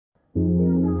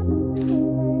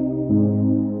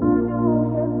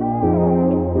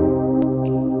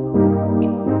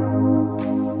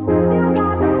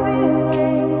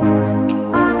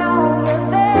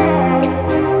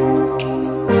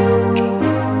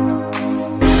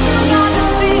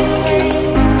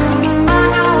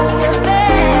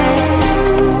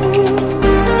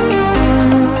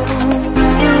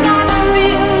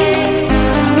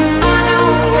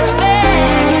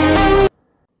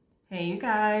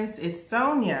It's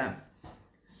Sonya.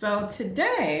 So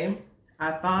today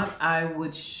I thought I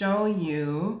would show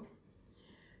you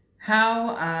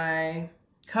how I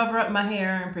cover up my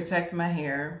hair and protect my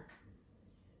hair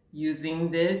using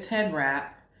this head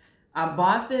wrap. I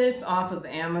bought this off of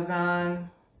Amazon.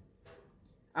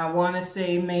 I want to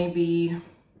say maybe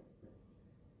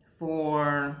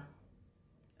for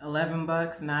 11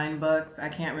 bucks, 9 bucks, I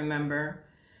can't remember.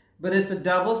 But it's a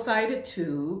double-sided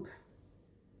tube.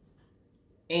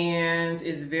 And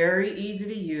it's very easy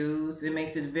to use. It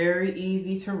makes it very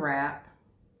easy to wrap.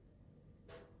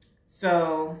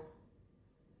 So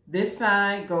this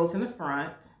side goes in the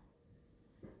front.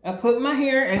 I put my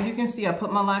hair, as you can see, I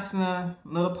put my locks in a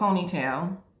little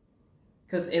ponytail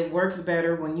because it works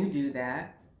better when you do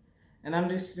that. And I'm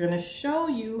just going to show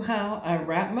you how I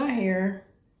wrap my hair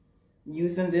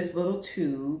using this little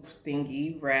tube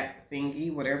thingy, wrap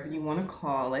thingy, whatever you want to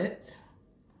call it.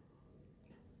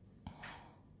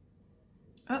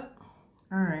 Oh,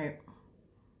 all right.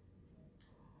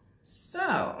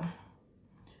 So,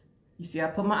 you see, I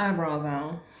put my eyebrows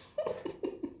on.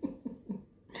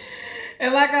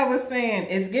 And like I was saying,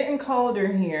 it's getting colder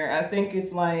here. I think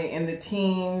it's like in the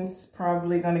teens,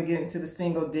 probably going to get into the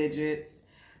single digits.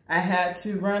 I had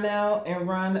to run out and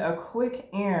run a quick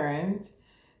errand.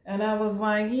 And I was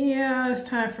like, yeah, it's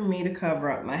time for me to cover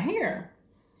up my hair.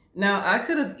 Now, I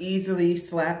could have easily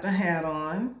slapped a hat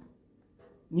on.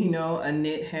 You know, a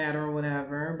knit hat or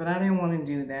whatever, but I didn't want to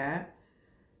do that.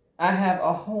 I have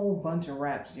a whole bunch of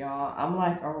wraps, y'all. I'm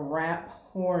like a wrap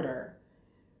hoarder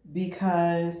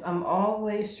because I'm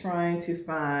always trying to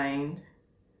find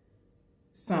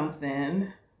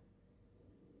something,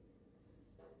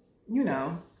 you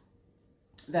know,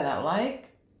 that I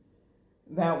like,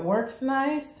 that works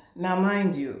nice. Now,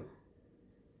 mind you,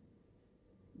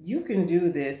 you can do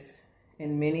this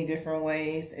in many different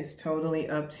ways. It's totally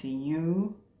up to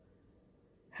you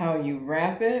how you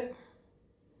wrap it.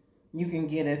 You can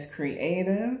get as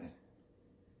creative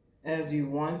as you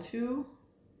want to.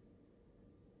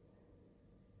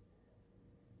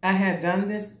 I had done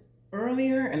this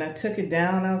earlier and I took it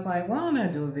down. I was like, why don't I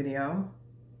do a video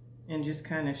and just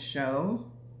kind of show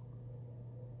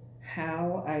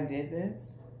how I did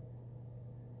this.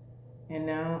 And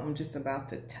now I'm just about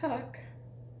to tuck.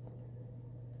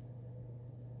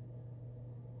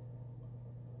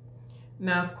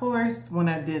 Now, of course, when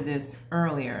I did this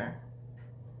earlier,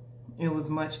 it was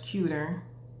much cuter.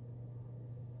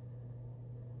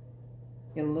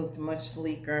 It looked much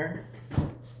sleeker.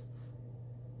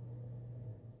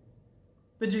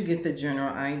 But you get the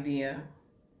general idea.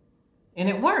 And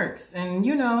it works. And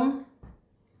you know,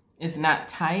 it's not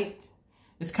tight.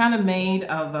 It's kind of made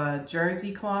of a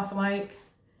jersey cloth-like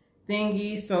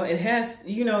thingy. So it has,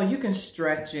 you know, you can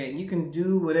stretch it. You can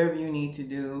do whatever you need to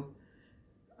do.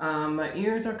 My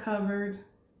ears are covered,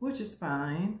 which is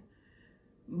fine.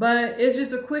 But it's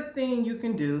just a quick thing you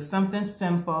can do. Something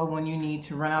simple when you need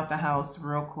to run out the house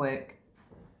real quick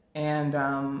and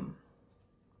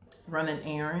run an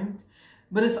errand.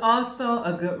 But it's also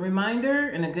a good reminder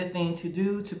and a good thing to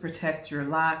do to protect your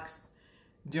locks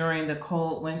during the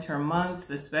cold winter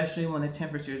months, especially when the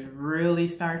temperatures really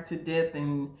start to dip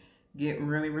and get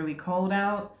really, really cold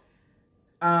out.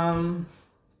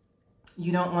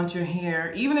 You don't want your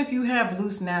hair, even if you have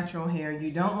loose natural hair,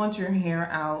 you don't want your hair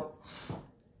out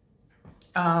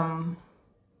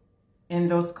in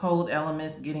those cold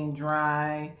elements getting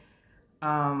dry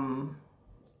and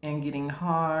getting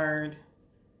hard,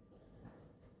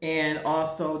 and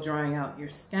also drying out your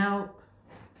scalp.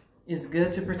 It's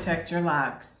good to protect your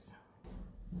locks.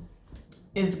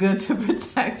 It's good to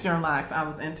protect your locks. I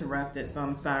was interrupted, so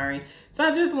I'm sorry. So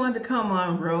I just wanted to come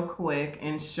on real quick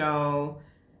and show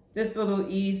this little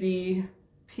easy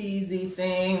peasy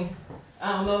thing.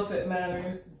 I don't know if it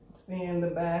matters seeing the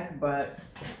back, but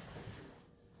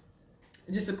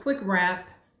just a quick wrap.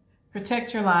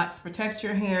 Protect your locks, protect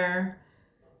your hair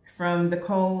from the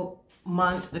cold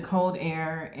months, the cold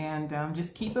air, and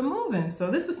just keep it moving.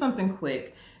 So this was something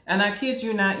quick. And I kid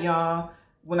you not, y'all,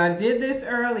 when I did this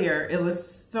earlier, it was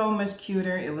so much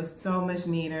cuter. It was so much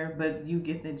neater, but you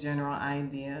get the general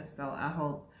idea. So I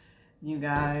hope you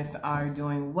guys are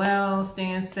doing well,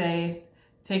 staying safe,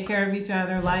 Take care of each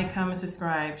other. Like, comment,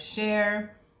 subscribe,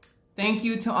 share. Thank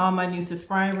you to all my new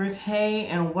subscribers. Hey,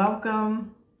 and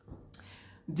welcome.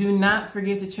 Do not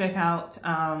forget to check out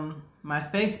my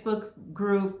Facebook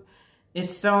group.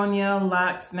 It's Sonya,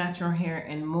 Locs, Natural Hair,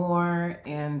 and more.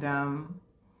 And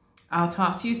I'll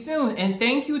talk to you soon. And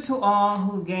thank you to all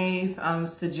who gave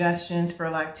suggestions for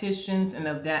locticians in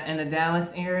the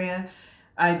Dallas area.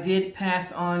 I did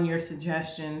pass on your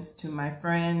suggestions to my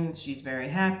friend. She's very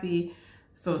happy.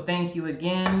 So thank you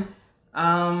again.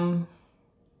 And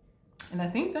I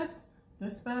think that's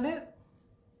about it.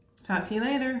 Talk to you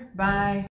later. Bye.